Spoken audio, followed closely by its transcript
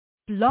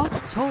Blog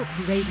Talk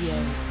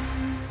Radio.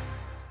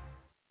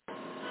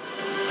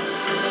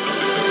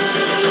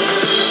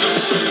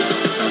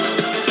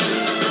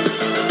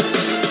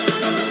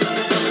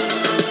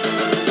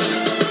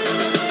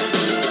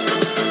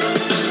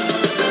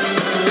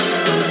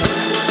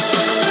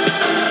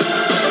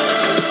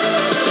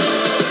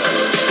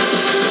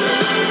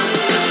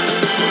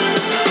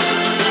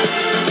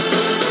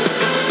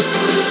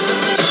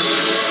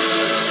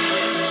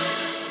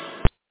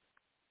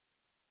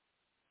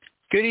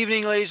 Good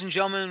evening, ladies and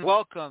gentlemen.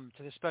 Welcome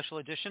to the special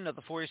edition of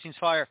the Four Scenes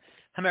Fire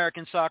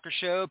American Soccer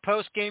Show,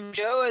 post-game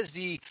show as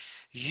the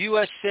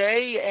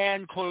USA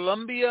and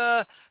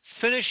Colombia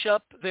finish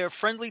up their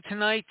friendly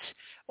tonight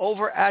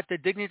over at the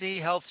Dignity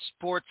Health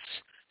Sports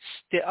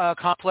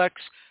Complex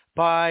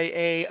by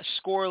a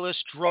scoreless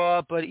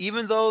draw. But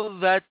even though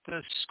that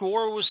the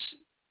score was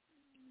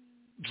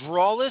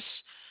drawless,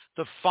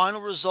 the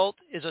final result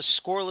is a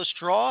scoreless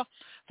draw.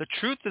 The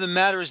truth of the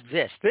matter is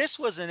this. This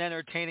was an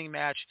entertaining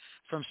match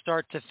from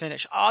start to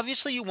finish.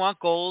 Obviously, you want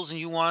goals and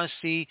you want to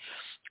see,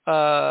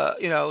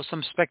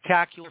 some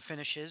spectacular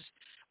finishes.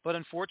 But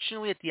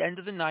unfortunately, at the end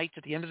of the night,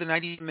 at the end of the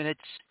 90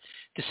 minutes,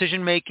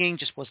 decision-making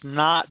just was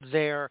not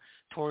there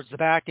towards the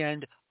back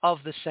end of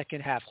the second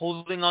half.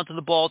 Holding onto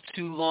the ball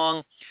too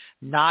long,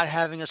 not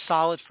having a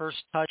solid first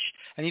touch.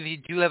 And if you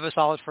do have a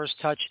solid first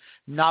touch,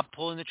 not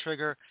pulling the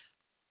trigger,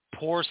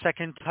 poor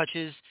second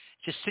touches,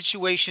 just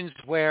situations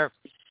where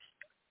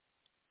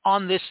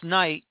on this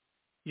night,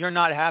 you're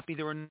not happy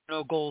there were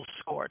no goals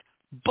scored.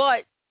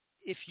 But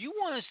if you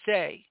want to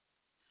say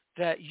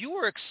that you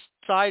were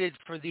excited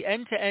for the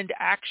end-to-end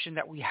action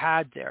that we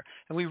had there,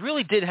 and we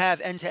really did have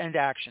end-to-end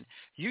action,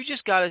 you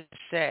just got to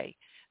say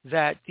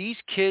that these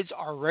kids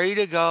are ready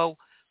to go.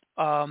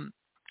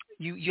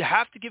 You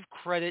have to give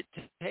credit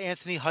to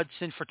Anthony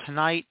Hudson for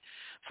tonight,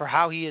 for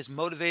how he has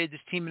motivated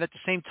this team, and at the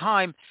same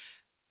time,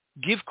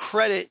 give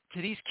credit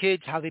to these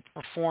kids, how they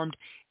performed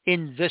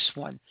in this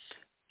one.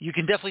 You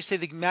can definitely say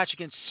the match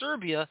against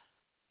Serbia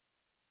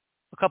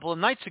a couple of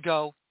nights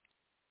ago,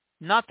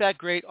 not that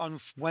great on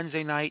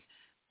Wednesday night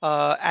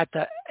at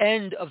the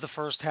end of the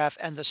first half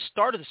and the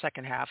start of the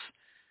second half.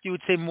 You would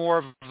say more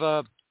of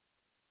a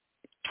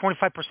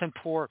 25%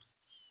 poor,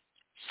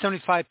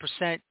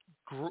 75%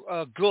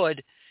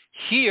 good.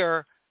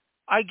 Here,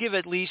 I give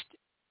at least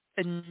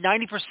a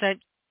 90%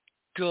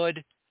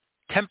 good,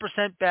 10%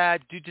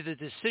 bad due to the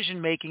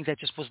decision-making that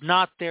just was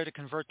not there to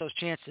convert those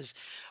chances.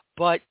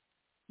 But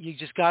you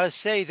just got to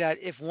say that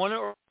if one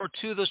or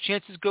two of those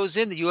chances goes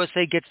in, the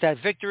USA gets that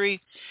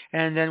victory,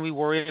 and then we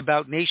worry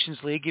about Nations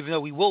League, even though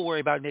we will worry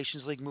about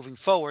Nations League moving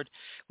forward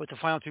with the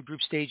final two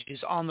group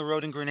stages on the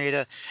road in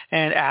Grenada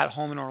and at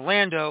home in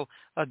Orlando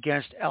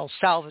against El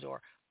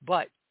Salvador.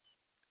 But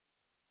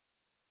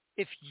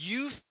if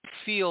you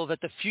feel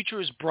that the future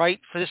is bright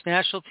for this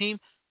national team,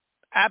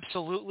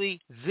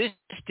 absolutely, this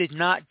did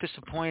not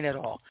disappoint at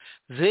all.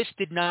 This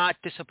did not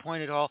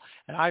disappoint at all,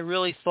 and I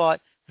really thought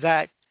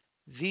that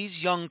these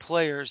young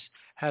players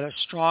had a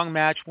strong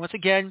match. Once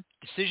again,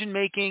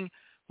 decision-making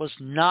was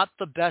not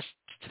the best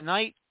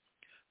tonight,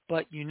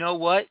 but you know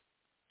what?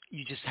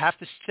 You just have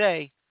to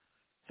say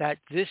that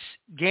this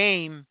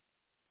game,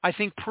 I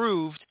think,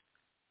 proved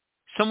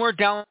somewhere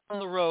down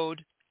the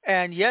road,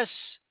 and yes,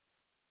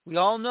 we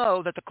all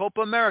know that the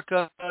Copa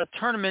America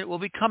tournament will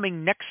be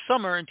coming next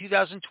summer in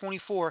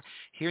 2024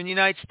 here in the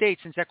United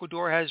States, since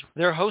Ecuador has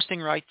their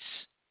hosting rights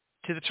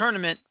to the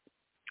tournament.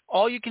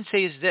 All you can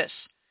say is this.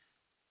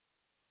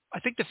 I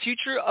think the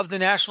future of the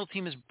national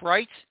team is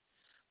bright.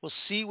 We'll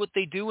see what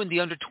they do in the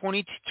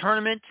under-20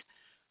 tournament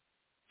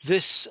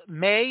this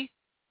May.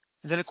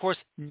 And then, of course,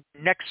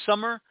 next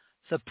summer,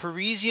 the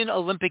Parisian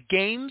Olympic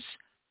Games.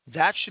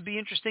 That should be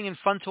interesting and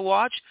fun to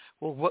watch.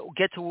 We'll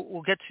get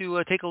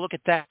to take a look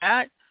at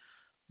that.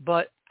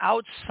 But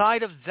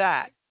outside of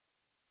that,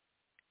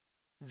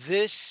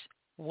 this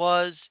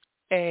was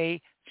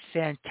a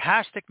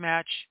fantastic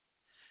match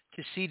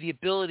to see the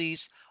abilities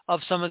of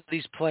some of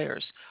these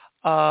players.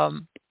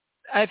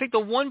 I think the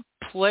one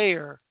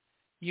player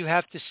you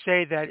have to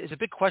say that is a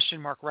big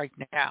question mark right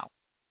now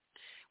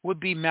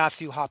would be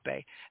Matthew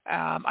Hoppe.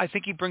 I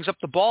think he brings up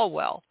the ball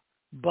well,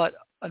 but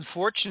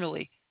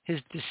unfortunately, his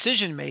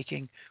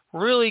decision-making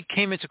really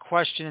came into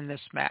question in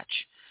this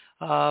match.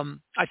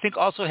 I think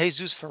also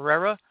Jesus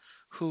Ferreira,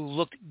 who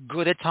looked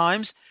good at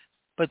times,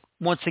 but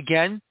once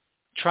again,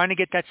 trying to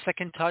get that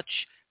second touch,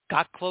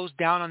 got closed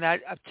down on that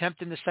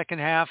attempt in the second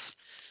half.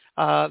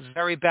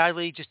 Very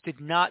badly, just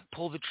did not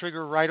pull the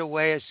trigger right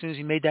away as soon as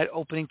he made that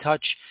opening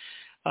touch.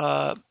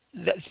 To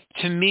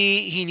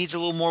me, he needs a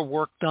little more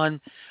work done.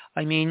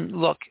 I mean,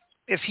 look,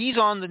 if he's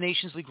on the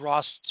Nations League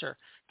roster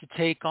to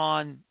take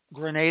on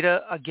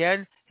Grenada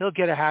again, he'll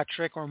get a hat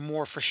trick or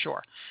more for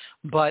sure.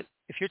 But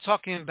if you're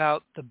talking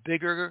about the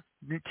bigger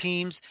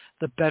teams,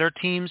 the better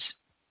teams,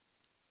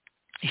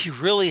 he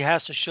really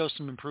has to show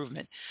some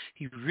improvement.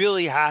 He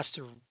really has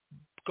to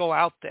go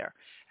out there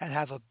and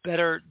have a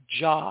better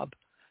job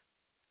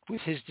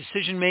with his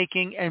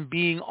decision-making and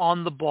being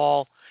on the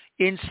ball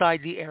inside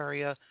the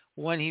area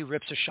when he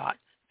rips a shot.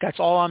 That's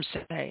all I'm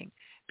saying.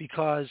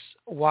 because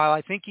while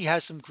I think he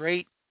has some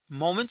great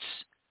moments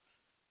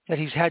that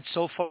he's had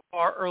so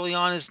far early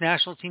on in his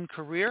national team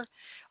career,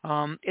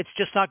 it's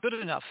just not good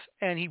enough.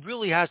 And he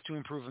really has to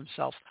improve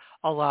himself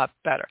a lot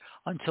better.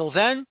 Until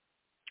then,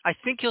 I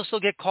think he'll still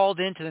get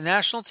called into the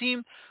national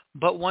team,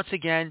 but once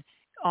again,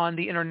 on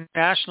the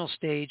international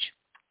stage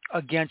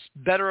against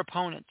better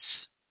opponents.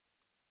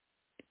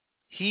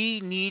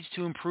 He needs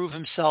to improve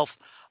himself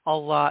a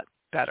lot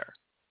better.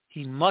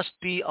 He must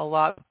be a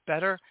lot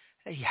better.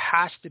 He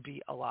has to be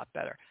a lot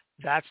better.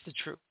 That's the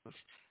truth.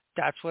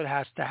 That's what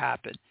has to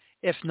happen.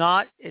 If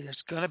not, it is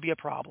going to be a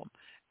problem.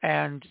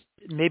 And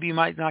maybe he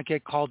might not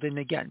get called in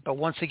again. But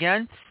once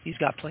again, he's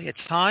got plenty of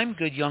time,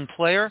 good young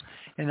player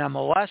in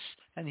MLS,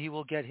 and he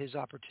will get his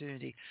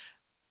opportunity.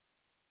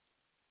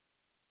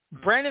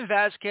 Brandon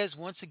Vazquez,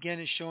 once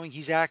again, is showing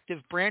he's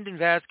active. Brandon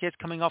Vazquez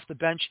coming off the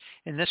bench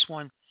in this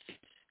one.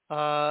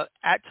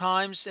 At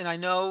times, and I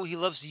know he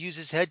loves to use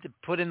his head to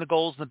put in the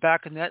goals in the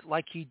back of the net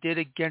like he did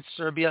against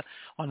Serbia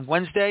on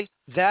Wednesday.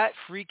 That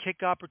free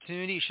kick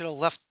opportunity he should have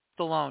left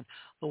alone.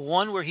 The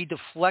one where he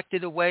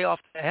deflected away off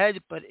the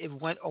head, but it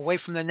went away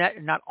from the net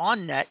and not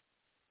on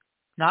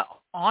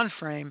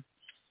frame.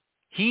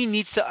 He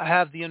needs to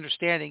have the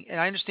understanding, and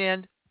I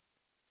understand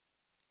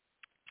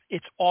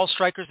it's all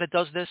strikers that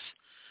does this,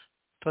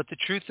 but the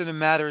truth of the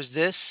matter is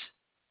this,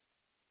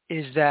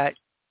 is that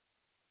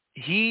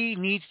he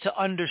needs to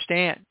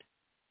understand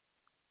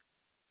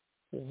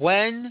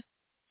when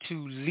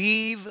to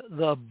leave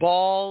the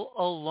ball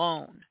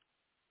alone.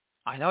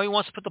 I know he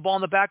wants to put the ball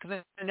in the back of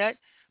the net,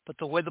 but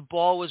the way the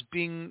ball was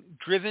being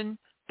driven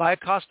by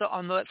Acosta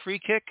on that free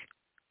kick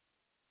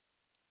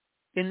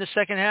in the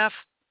second half,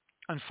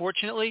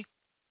 unfortunately,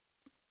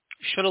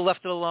 should have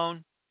left it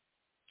alone,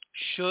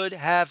 should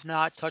have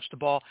not touched the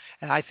ball,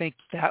 and I think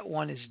that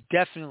one is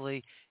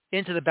definitely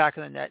into the back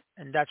of the net,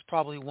 and that's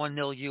probably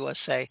 1-0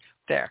 USA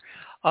there.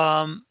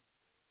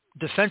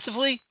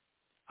 Defensively,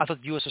 I thought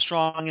the U.S. was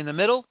strong in the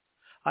middle.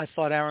 I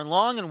thought Aaron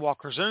Long and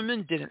Walker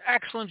Zimmerman did an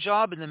excellent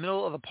job in the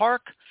middle of the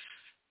park.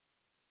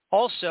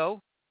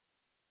 Also,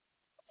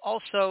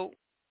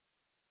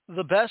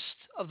 the best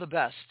of the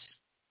best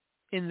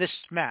in this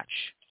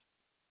match,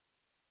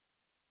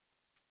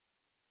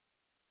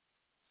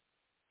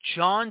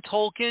 John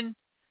Tolkin,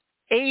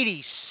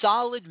 80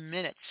 solid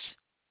minutes.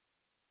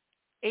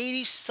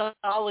 80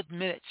 solid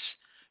minutes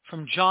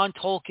from John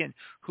Tolkin,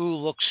 who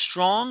looked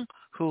strong,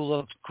 who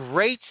looked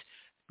great,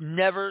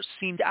 never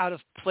seemed out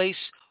of place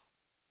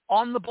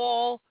on the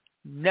ball,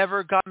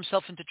 never got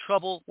himself into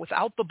trouble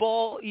without the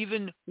ball,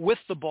 even with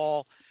the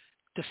ball,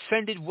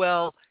 defended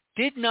well,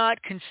 did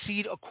not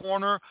concede a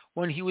corner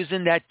when he was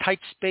in that tight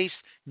space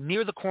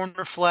near the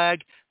corner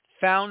flag,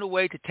 found a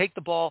way to take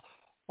the ball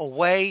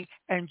away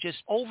and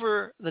just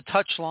over the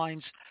touch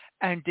lines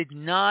and did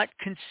not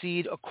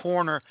concede a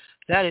corner.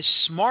 That is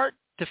smart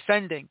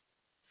defending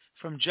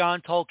from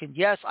John Tolkin.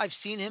 Yes, I've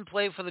seen him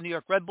play for the New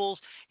York Red Bulls.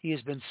 He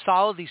has been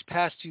solid these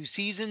past 2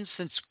 seasons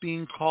since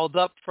being called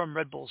up from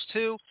Red Bulls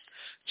 2.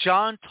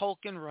 John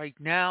Tolkin right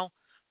now,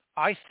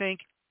 I think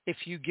if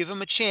you give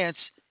him a chance,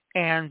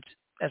 and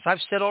as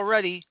I've said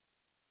already,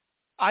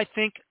 I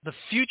think the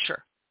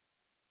future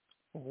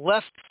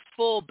left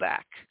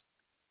fullback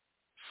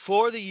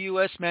for the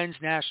U.S. men's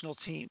national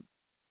team.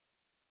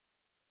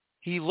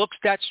 He looks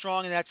that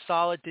strong and that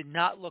solid, did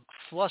not look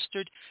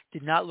flustered,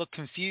 did not look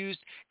confused,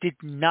 did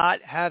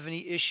not have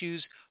any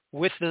issues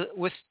with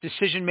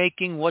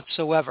decision-making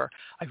whatsoever.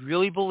 I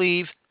really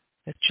believe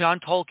that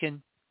John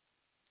Tolkin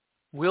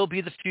will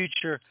be the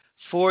future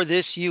for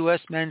this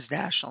U.S. men's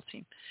national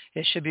team.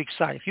 It should be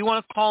exciting. If you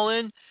want to call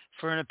in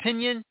for an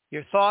opinion,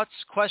 your thoughts,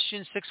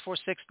 questions,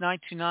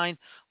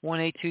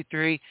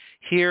 646-929-1823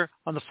 here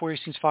on the 4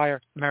 Scenes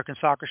Fire American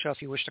Soccer Show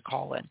if you wish to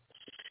call in.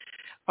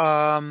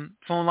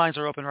 Phone lines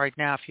are open right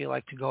now if you'd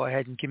like to go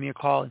ahead and give me a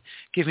call and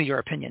give me your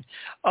opinion.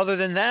 Other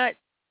than that,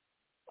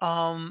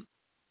 I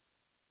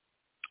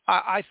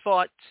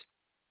thought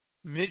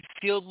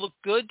midfield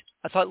looked good.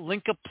 I thought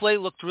link-up play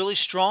looked really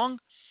strong.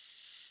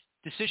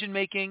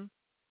 Decision-making,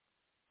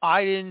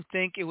 I didn't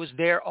think it was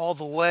there all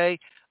the way.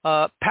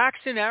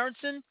 Paxton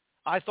Aronson,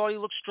 I thought he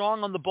looked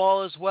strong on the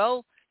ball as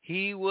well.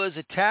 He was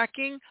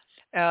attacking.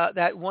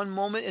 That one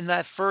moment in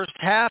that first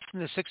half, in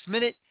the 6th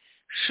minute,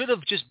 should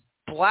have just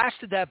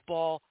blasted that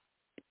ball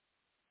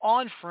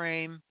on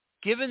frame,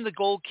 given the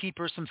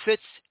goalkeeper some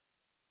fits,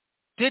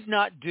 did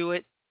not do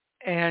it,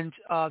 and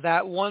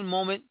that one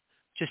moment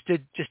just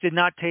did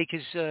not take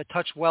his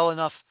touch well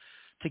enough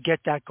to get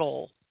that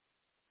goal.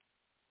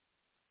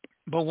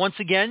 But once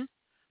again,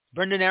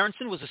 Brendan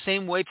Aronson was the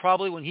same way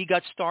probably when he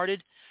got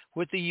started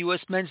with the U.S.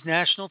 men's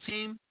national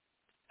team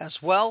as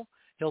well.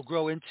 He'll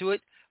grow into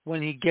it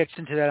when he gets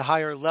into that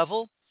higher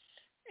level.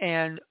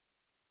 And,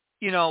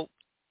 you know,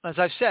 as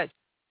I've said,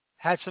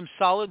 had some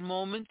solid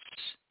moments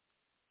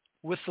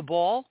with the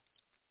ball.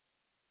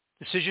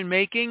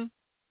 Decision-making,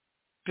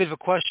 bit of a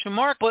question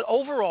mark. But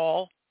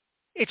overall,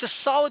 it's a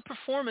solid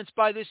performance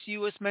by this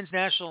U.S. men's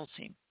national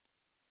team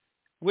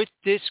with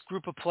this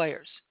group of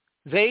players.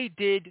 They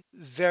did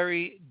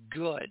very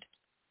good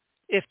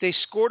If they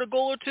scored a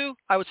goal or two,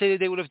 I would say that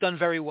they would have done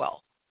very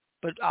well.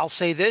 But I'll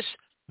say this,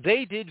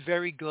 they did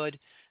very good,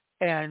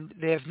 and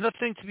they have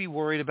nothing to be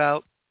worried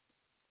about,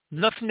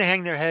 nothing to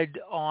hang their head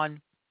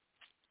on,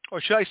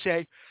 or should I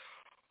say,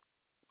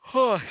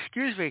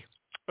 excuse me,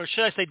 or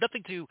should I say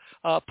nothing to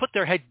put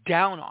their head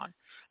down on.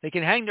 They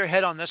can hang their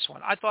head on this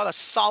one. I thought a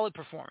solid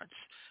performance.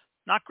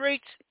 Not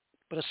great,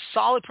 but a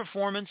solid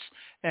performance,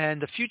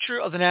 and the future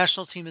of the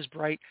national team is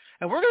bright.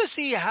 And we're going to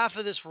see half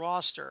of this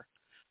roster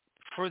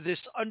for this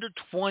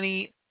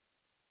under-20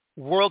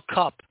 World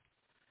Cup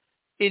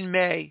in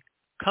May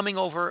coming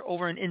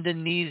over in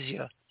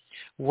Indonesia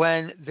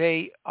when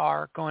they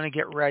are going to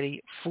get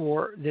ready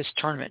for this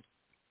tournament.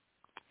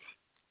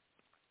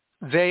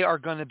 They are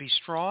going to be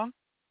strong.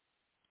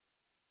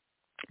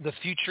 The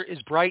future is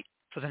bright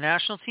for the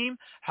national team.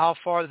 How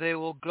far they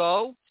will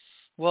go?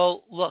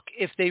 Well, look,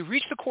 if they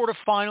reach the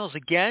quarterfinals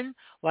again,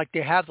 like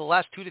they have the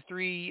last 2 to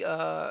 3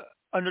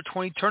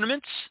 under-20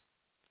 tournaments,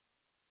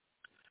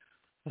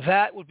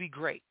 that would be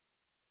great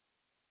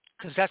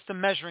because that's the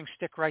measuring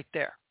stick right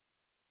there.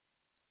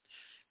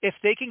 If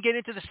they can get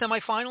into the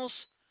semifinals,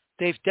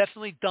 they've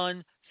definitely done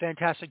a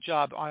fantastic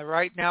job.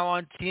 Right now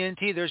on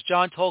TNT, there's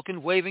John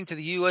Tolkien waving to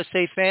the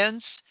USA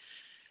fans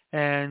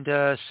and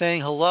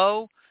saying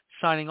hello,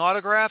 signing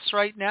autographs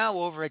right now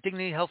over at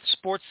Dignity Health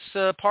Sports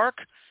Park.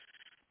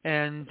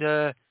 And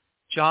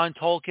John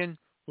Tolkien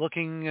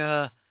looking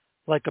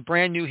like a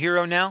brand new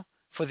hero now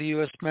for the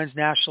U.S. men's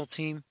national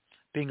team,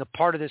 being a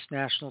part of this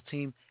national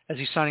team as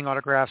he's signing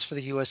autographs for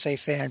the USA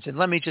fans. And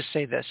let me just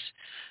say this,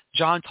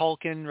 John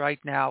Tolkien right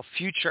now,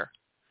 future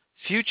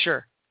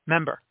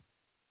member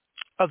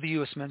of the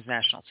U.S. men's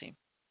national team.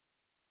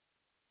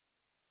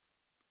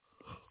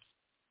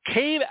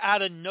 Came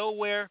out of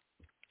nowhere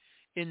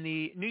in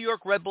the New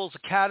York Red Bulls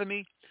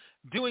Academy,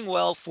 doing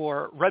well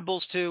for Red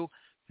Bulls 2,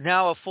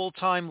 now a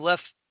full-time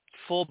left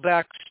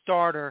fullback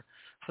starter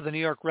for the New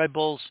York Red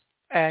Bulls,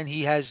 and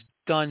he has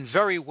done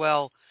very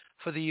well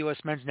for the U.S.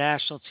 men's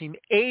national team.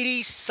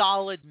 80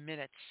 solid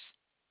minutes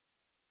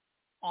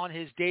on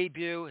his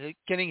debut,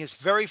 getting his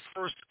very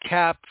first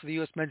cap for the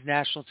U.S. men's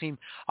national team.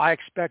 I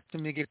expect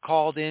him to get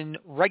called in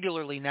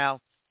regularly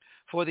now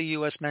for the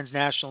U.S. men's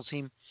national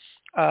team.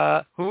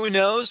 Who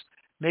knows?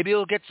 Maybe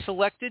he'll get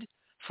selected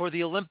for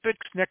the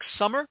Olympics next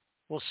summer.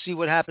 We'll see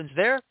what happens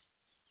there.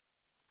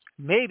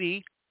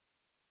 Maybe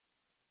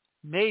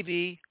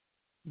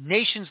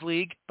Nations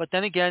League, but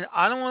then again,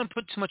 I don't want to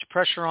put too much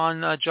pressure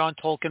on John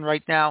Tolkien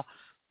right now.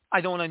 I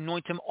don't want to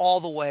anoint him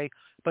all the way,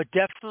 but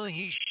definitely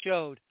he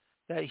showed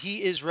that he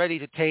is ready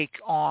to take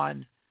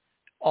on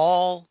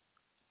all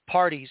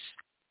parties,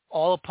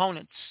 all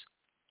opponents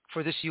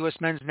for this U.S.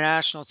 men's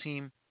national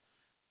team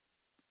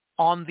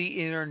on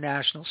the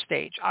international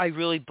stage. I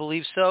really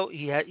believe so.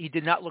 He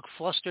did not look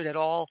flustered at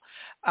all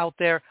out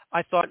there.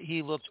 I thought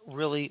he looked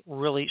really,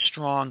 really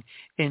strong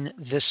in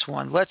this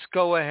one. Let's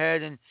go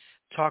ahead and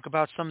talk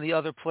about some of the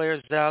other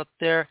players out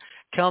there.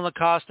 Kellen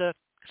Acosta,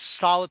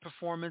 solid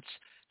performance,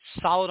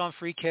 solid on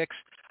free kicks.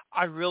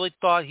 I really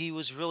thought he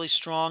was really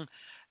strong.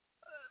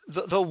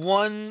 The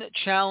one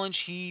challenge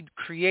he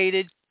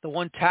created, the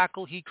one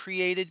tackle he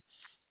created,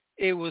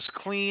 it was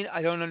clean.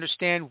 I don't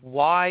understand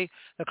why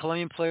the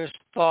Colombian players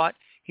thought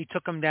he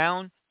took him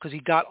down because he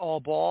got all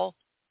ball.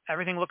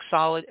 Everything looked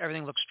solid.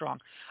 Everything looked strong.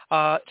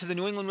 To the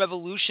New England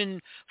Revolution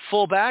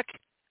fullback,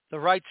 the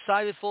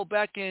right-sided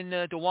fullback in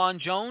DeJuan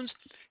Jones,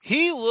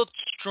 he looked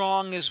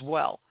strong as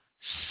well.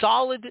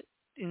 Solid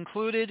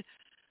included.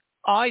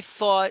 I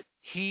thought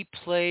he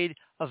played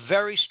a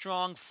very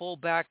strong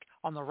fullback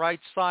on the right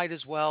side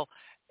as well.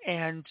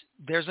 And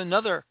there's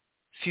another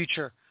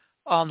future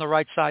on the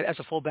right side as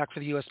a fullback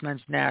for the U.S.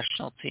 men's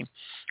national team.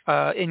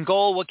 In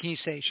goal, what can you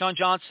say? Sean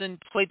Johnson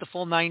played the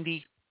full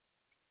 90.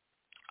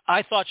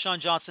 I thought Sean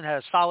Johnson had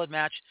a solid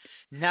match.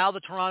 Now the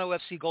Toronto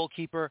FC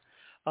goalkeeper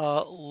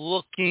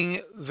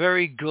looking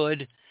very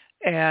good.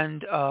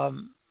 And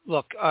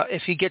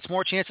if he gets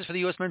more chances for the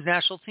U.S. men's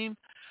national team,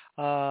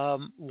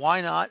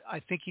 why not?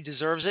 I think he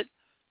deserves it.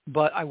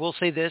 But I will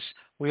say this.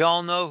 We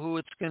all know who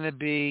it's going to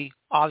be.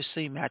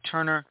 Obviously, Matt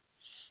Turner.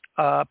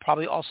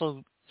 Probably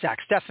also Zach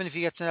Steffen if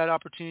he gets that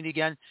opportunity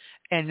again.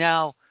 And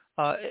now,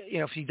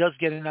 if he does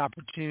get an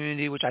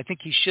opportunity, which I think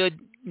he should,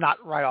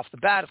 not right off the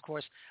bat, of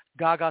course,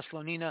 Gaga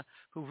Slonina,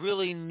 who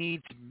really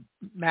needs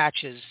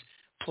matches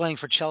playing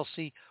for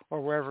Chelsea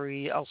or wherever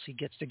else he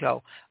gets to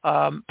go.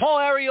 Paul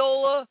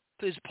Arriola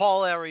is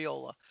Paul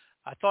Arriola.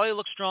 I thought he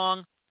looked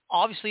strong.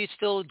 Obviously, it's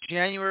still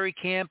January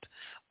camp.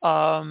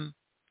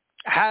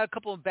 Had a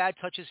couple of bad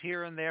touches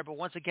here and there, but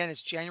once again, it's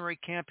January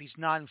camp. He's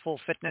not in full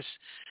fitness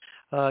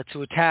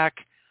to attack.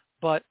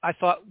 But I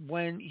thought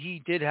when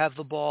he did have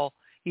the ball,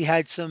 he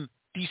had some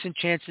decent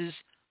chances,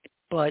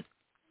 but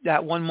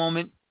that one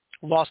moment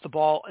lost the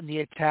ball in the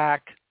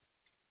attack.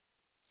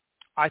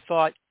 I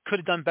thought could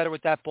have done better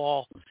with that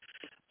ball.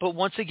 But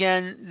once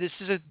again, this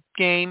is a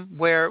game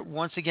where,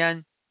 once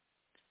again,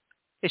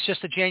 it's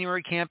just a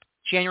January camp,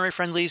 January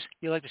friendlies.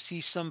 You like to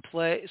see some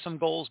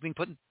balls being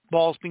put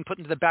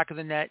into the back of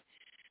the net.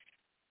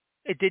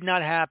 It did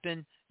not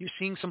happen. You're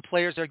seeing some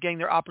players that are getting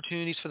their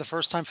opportunities for the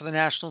first time for the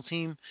national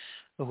team,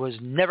 who has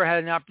never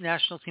had a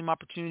national team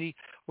opportunity,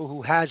 or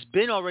who has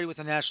been already with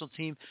the national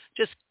team,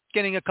 just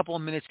getting a couple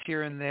of minutes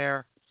here and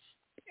there.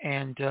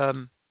 And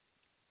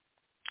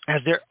as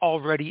they're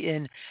already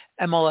in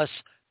MLS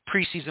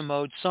preseason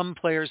mode, some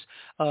players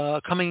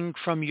coming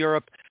from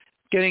Europe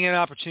getting an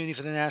opportunity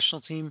for the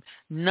national team,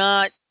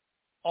 not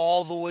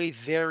all the way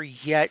there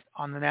yet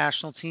on the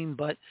national team,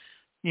 but,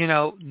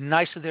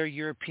 nice of their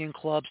European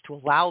clubs to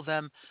allow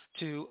them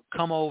to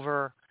come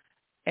over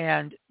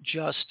and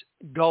just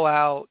go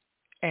out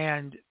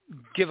and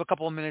give a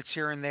couple of minutes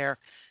here and there,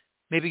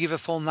 maybe give a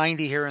full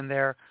 90 here and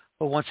there.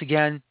 But once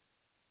again,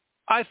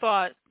 I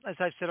thought, as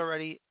I said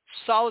already,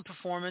 solid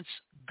performance,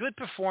 good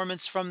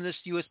performance from this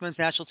U.S. men's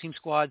national team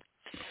squad.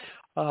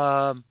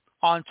 On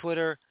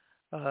Twitter,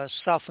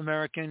 South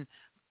American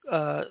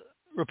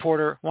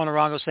reporter Juan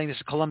Arango saying this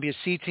is Colombia's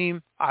C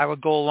team. I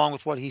would go along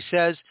with what he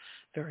says.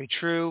 Very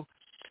true.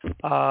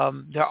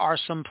 There are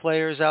some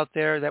players out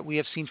there that we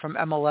have seen from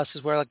MLS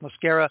as well, like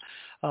Mosquera.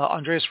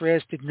 Andreas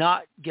Reyes did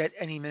not get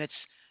any minutes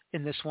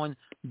in this one,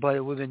 but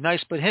it would have been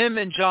nice. But him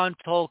and John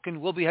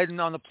Tolkien will be heading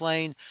on the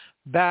plane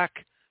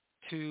back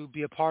to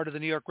be a part of the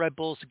New York Red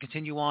Bulls to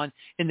continue on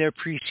in their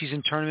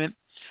preseason tournament.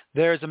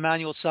 There's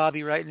Emmanuel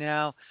Sabi right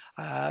now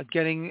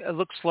getting, it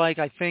looks like,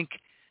 I think,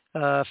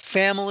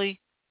 family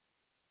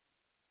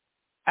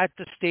at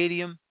the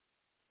stadium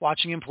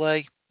watching him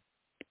play.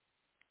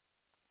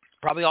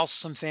 Probably also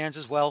some fans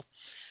as well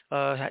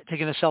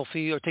taking a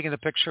selfie or taking a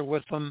picture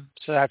with them.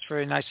 So that's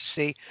very nice to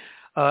see.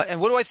 And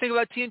what do I think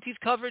about TNT's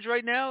coverage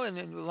right now, and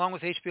along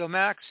with HBO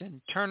Max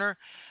and Turner?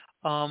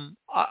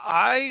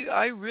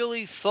 I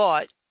really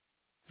thought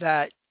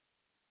that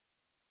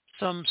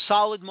some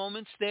solid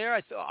moments there.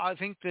 I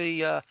think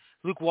the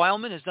Luke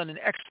Weilman has done an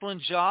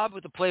excellent job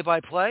with the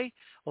play-by-play,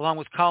 along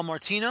with Kyle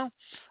Martino.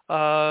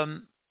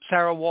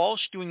 Sarah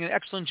Walsh doing an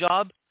excellent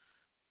job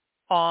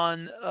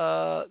on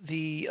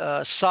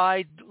the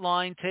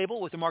sideline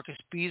table with Marcus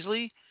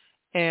Beasley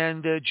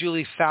and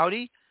Julie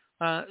Foudy.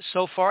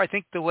 So far, I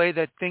think the way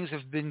that things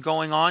have been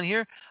going on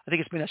here, I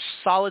think it's been a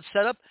solid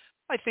setup.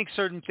 I think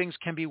certain things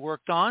can be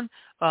worked on.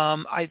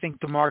 I think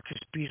DeMarcus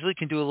Beasley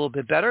can do a little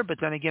bit better, but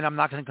then again, I'm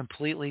not going to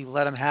completely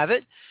let him have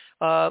it.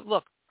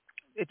 Look,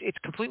 it's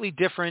completely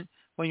different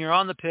when you're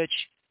on the pitch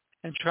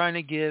and trying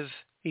to give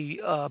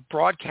the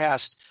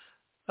broadcast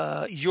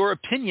your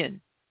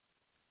opinion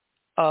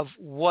of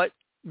what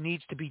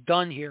needs to be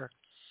done here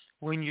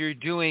when you're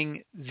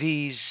doing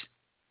these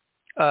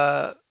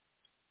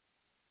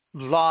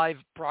live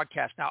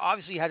broadcasts. Now,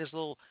 obviously, he had his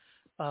little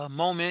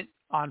moment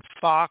on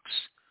Fox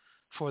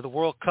for the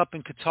World Cup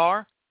in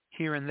Qatar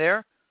here and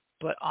there.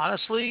 But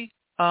honestly,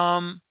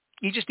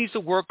 he just needs to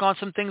work on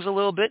some things a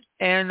little bit,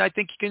 and I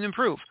think he can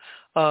improve.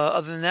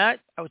 Other than that,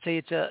 I would say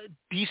it's a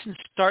decent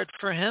start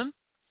for him,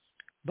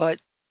 but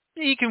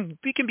he can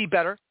be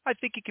better. I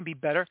think he can be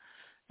better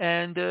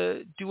and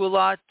do a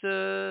lot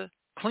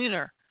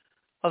cleaner.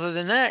 Other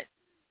than that,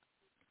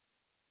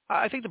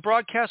 I think the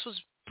broadcast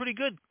was pretty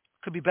good.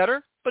 Could be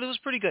better, but it was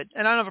pretty good.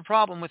 And I don't have a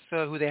problem with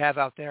who they have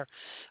out there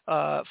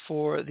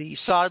for the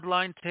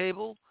sideline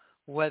table,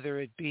 whether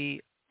it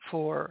be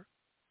for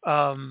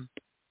pregame,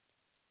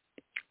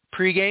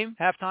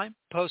 halftime,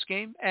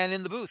 postgame, and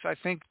in the booth. I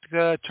think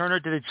Turner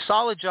did a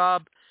solid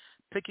job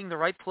picking the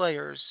right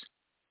players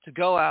to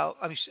go out,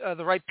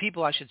 the right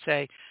people, I should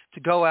say, to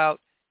go out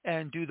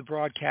and do the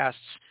broadcasts.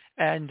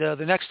 And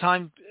the next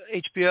time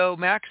HBO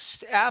Max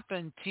app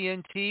and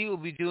TNT will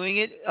be doing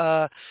it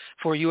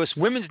for U.S.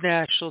 women's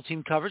national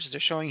team coverage, as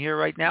they're showing here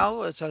right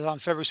now. It's on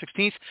February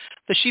 16th.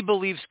 The She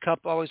Believes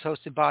Cup, always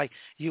hosted by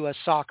U.S.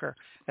 Soccer,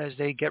 as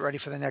they get ready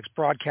for the next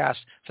broadcast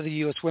for the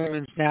U.S.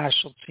 women's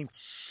national team.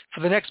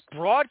 For the next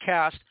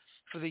broadcast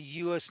for the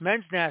U.S.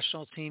 men's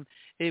national team,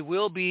 it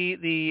will be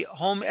the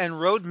home and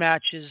road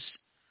matches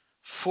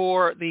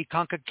for the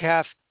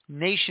CONCACAF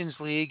Nations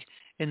League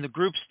in the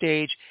group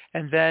stage,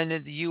 and then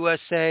in the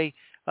USA,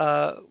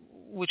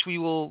 which we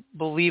will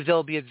believe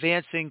they'll be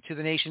advancing to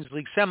the Nations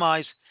League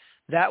semis.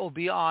 That will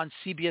be on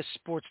CBS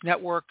Sports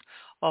Network,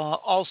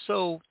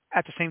 also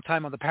at the same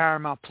time on the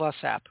Paramount Plus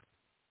app.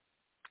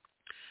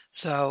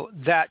 So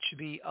that should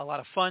be a lot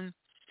of fun.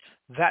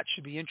 That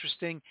should be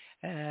interesting,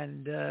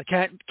 and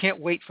can't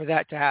wait for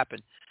that to happen.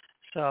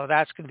 So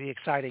that's going to be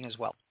exciting as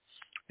well.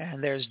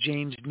 And there's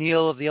James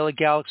Neal of the LA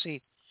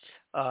Galaxy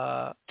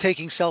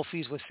taking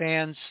selfies with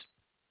fans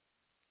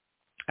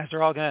as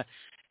they're all going to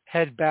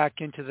head back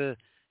into the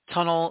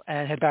tunnel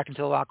and head back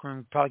into the locker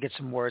room, probably get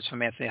some words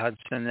from Anthony Hudson,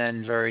 and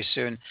then very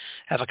soon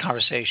have a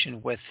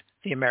conversation with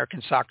the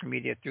American soccer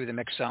media through the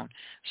mix zone.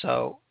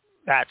 So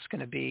that's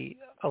going to be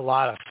a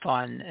lot of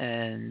fun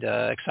and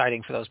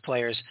exciting for those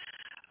players.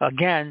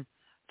 Again,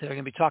 they're going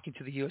to be talking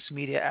to the U.S.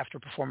 media after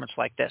a performance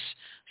like this.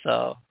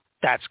 So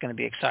that's going to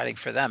be exciting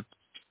for them.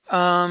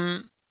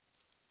 And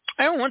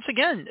once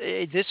again,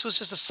 this was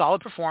just a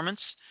solid performance,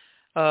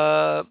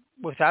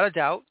 without a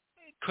doubt.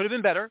 It could have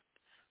been better.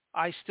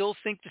 I still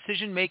think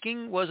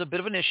decision-making was a bit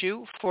of an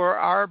issue for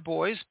our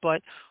boys,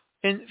 but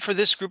for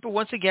this group, but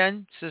once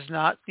again, this is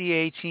not the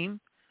A team.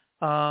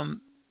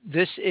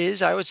 This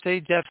is, I would say,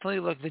 definitely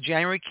like the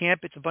January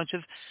camp. It's a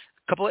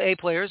couple of A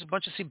players, a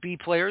bunch of B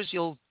players.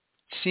 You'll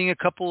seeing a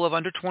couple of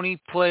under 20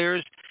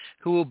 players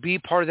who will be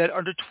part of that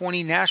under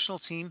 20 national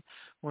team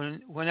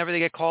whenever they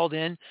get called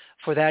in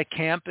for that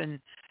camp and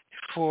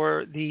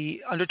for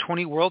the under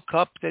 20 World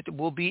Cup that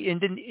will be in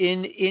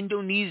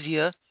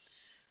Indonesia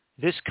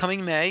this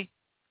coming May.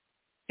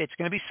 It's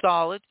going to be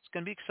solid. It's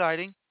going to be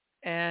exciting.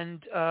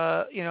 And,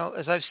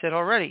 as I've said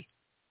already,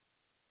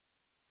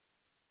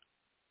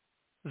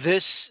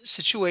 this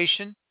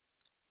situation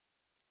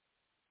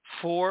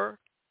for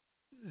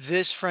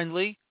this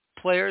friendly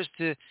players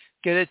to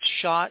get a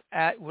shot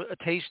at a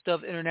taste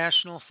of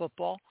international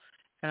football,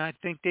 and I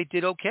think they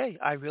did okay.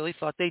 I really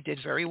thought they did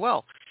very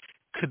well.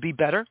 Could be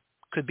better,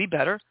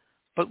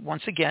 but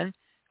once again,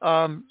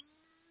 the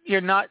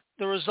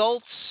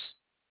results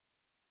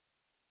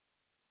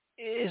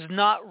is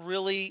not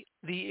really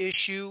the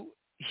issue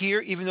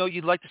here, even though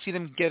you'd like to see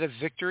them get a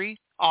victory,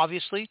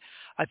 obviously.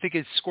 I think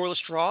a scoreless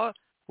draw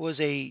was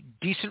a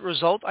decent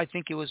result. I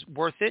think it was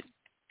worth it.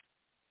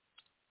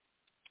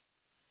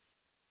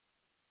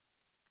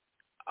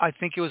 I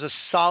think it was a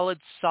solid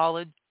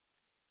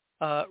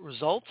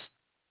result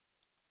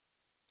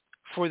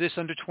for this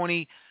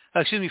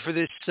for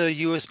this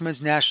U.S.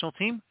 men's national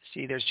team.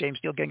 See, there's James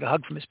Neal getting a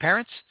hug from his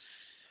parents.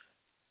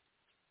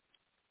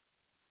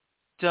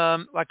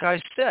 Like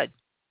I said,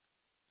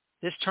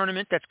 this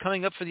tournament that's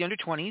coming up for the under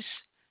 20s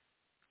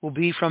will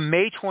be from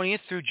May 20th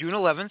through June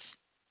 11th.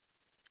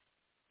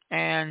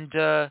 And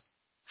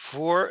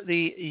for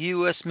the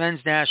U.S. men's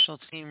national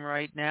team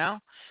right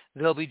now,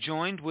 they'll be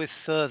joined with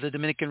the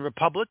Dominican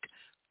Republic,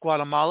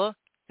 Guatemala,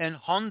 and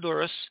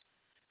Honduras,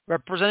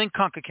 representing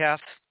CONCACAF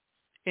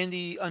in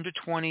the under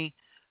 20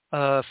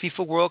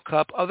 FIFA World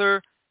Cup.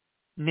 Other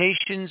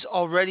nations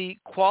already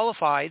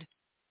qualified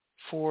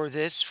for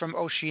this from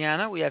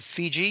Oceania. We have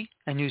Fiji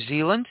and New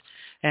Zealand,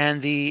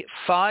 and the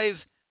 5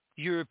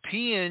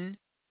 European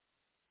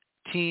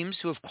teams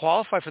who have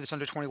qualified for this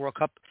under 20 World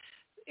Cup: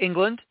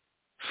 England,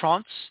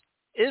 France,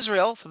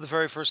 Israel for the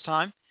very first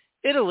time,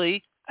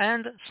 Italy,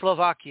 and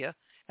Slovakia.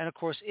 And of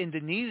course,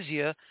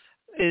 Indonesia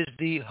is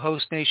the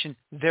host nation.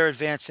 They're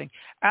advancing.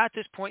 At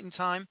this point in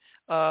time,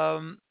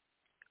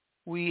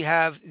 we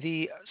have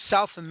the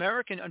South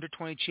American under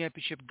 20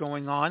 championship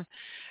going on,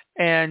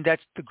 and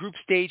that's the group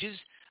stages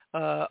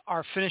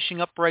are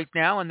finishing up right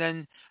now, and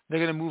then they're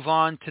going to move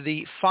on to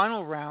the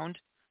final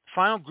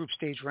group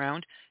stage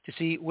round to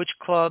see which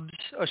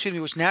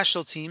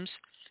national teams,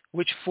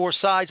 which 4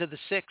 sides of the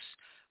 6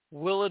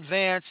 will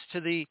advance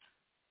to the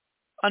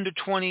under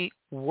 20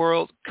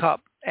 World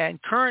Cup.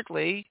 And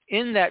currently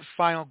in that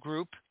final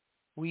group,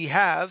 we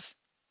have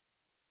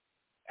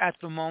at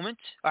the moment,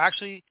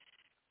 actually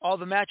all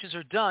the matches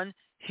are done.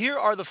 Here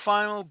are the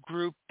final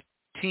group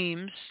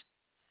teams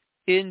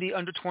in the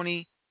under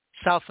 20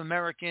 South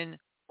American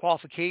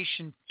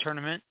qualification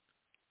tournament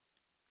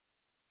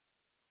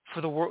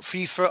for the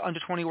FIFA Under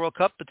 20 World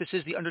Cup, but this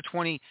is the Under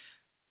 20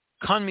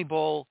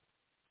 CONMEBOL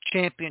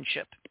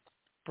Championship.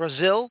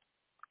 Brazil,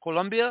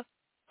 Colombia,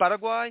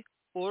 Paraguay,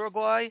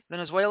 Uruguay,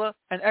 Venezuela,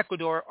 and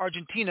Ecuador.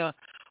 Argentina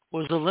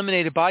was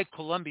eliminated by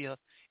Colombia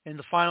in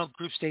the final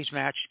group stage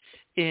match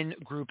in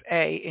Group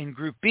A. In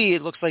Group B,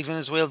 it looks like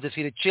Venezuela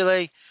defeated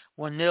Chile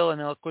 1-0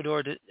 and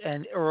Ecuador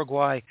and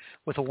Uruguay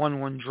with a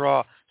 1-1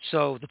 draw.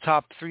 So the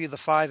top 3 of the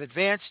 5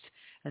 advanced,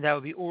 and that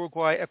would be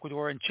Uruguay,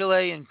 Ecuador, and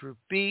Chile in Group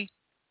B.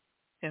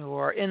 And who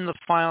are in the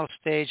final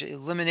stage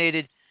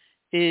eliminated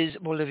is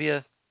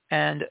Bolivia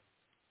and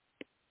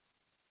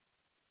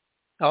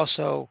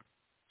also,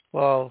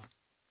 well,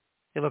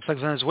 it looks like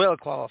Venezuela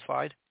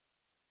qualified,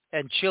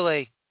 and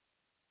Chile,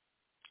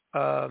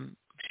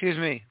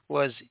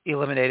 was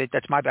eliminated.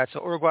 That's my bad.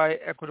 So Uruguay,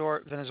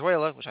 Ecuador,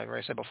 Venezuela, which I've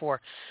already said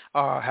before,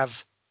 have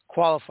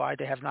qualified.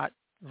 They have not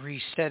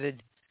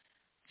resetted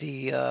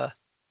the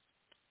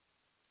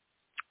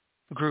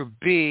Group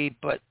B,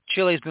 but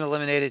Chile has been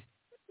eliminated.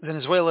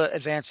 Venezuela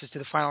advances to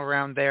the final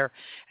round there,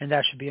 and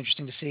that should be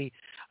interesting to see.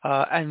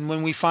 And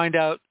when we find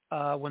out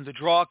when the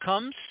draw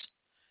comes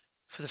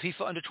for the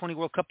FIFA Under 20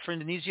 World Cup for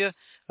Indonesia,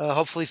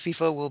 hopefully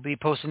FIFA will be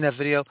posting that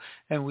video,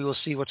 and we will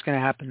see what's going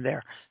to happen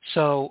there.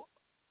 So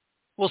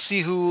we'll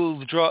see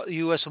who the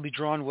U.S. will be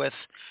drawn with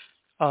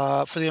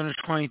for the Under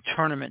 20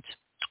 tournament.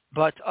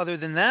 But other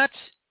than that,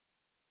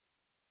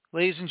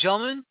 ladies and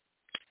gentlemen,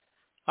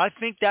 I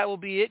think that will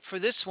be it for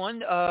this one.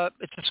 It's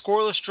a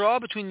scoreless draw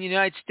between the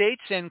United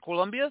States and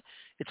Colombia.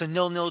 It's a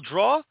 0-0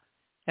 draw.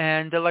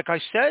 And like I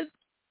said,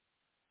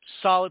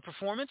 solid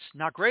performance.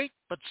 Not great,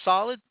 but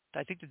solid.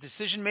 I think the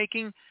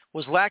decision-making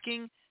was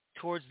lacking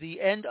towards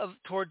the end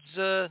towards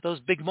those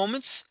big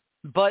moments.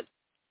 But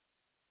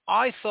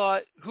I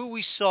thought who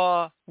we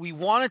saw, we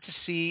wanted to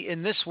see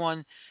in this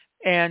one,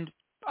 and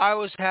I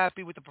was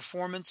happy with the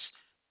performance.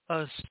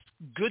 A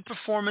good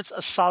performance,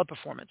 a solid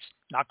performance.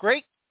 Not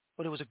great,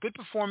 but it was a good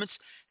performance,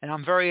 and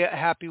I'm very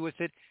happy with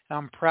it. And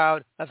I'm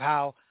proud of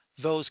how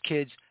those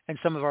kids and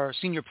some of our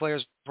senior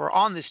players who are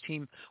on this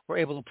team were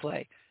able to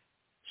play.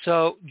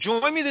 So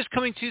join me this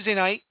coming Tuesday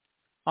night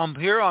I'm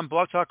here on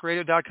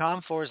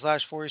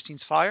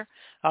blogtalkradio.com/4HastingsFire.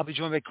 I'll be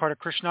joined by Carter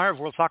Krishnar of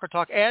World Soccer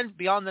Talk and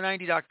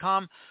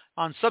BeyondThe90.com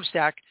on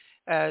Substack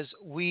as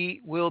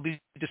we will be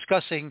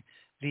discussing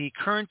the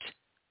current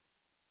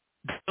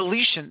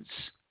deletions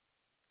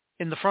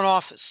in the front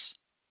office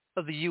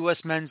of the U.S.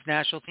 men's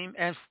national team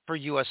and for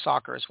U.S.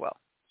 soccer as well.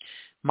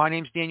 My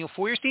name's Daniel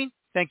Feuerstein.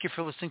 Thank you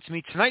for listening to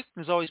me tonight.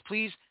 As always,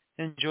 please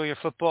enjoy your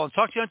football and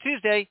talk to you on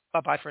Tuesday.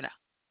 Bye-bye for now.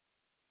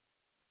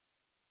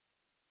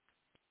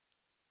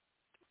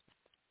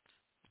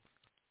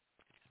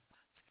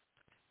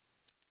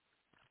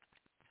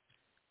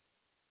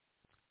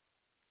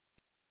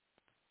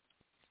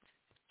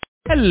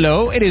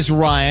 Hello, it is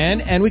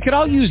Ryan, and we could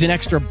all use an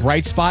extra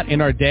bright spot in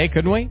our day,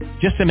 couldn't we?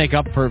 Just to make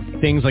up for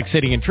things like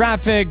sitting in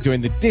traffic,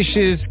 doing the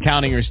dishes,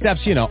 counting your steps,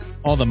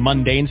 all the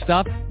mundane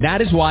stuff.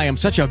 That is why I'm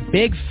such a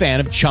big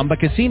fan of Chumba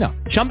Casino.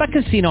 Chumba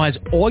Casino has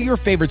all your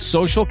favorite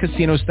social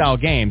casino-style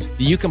games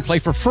that you can play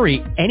for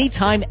free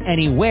anytime,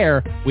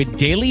 anywhere with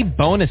daily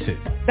bonuses.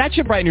 That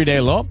should brighten your day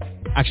a little.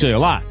 Actually, a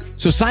lot.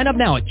 So sign up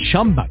now at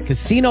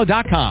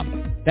ChumbaCasino.com.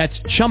 That's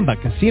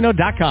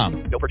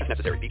ChumbaCasino.com. No purchase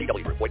necessary.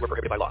 VGW Group. Void where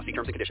prohibited by law. See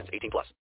terms and conditions. 18+.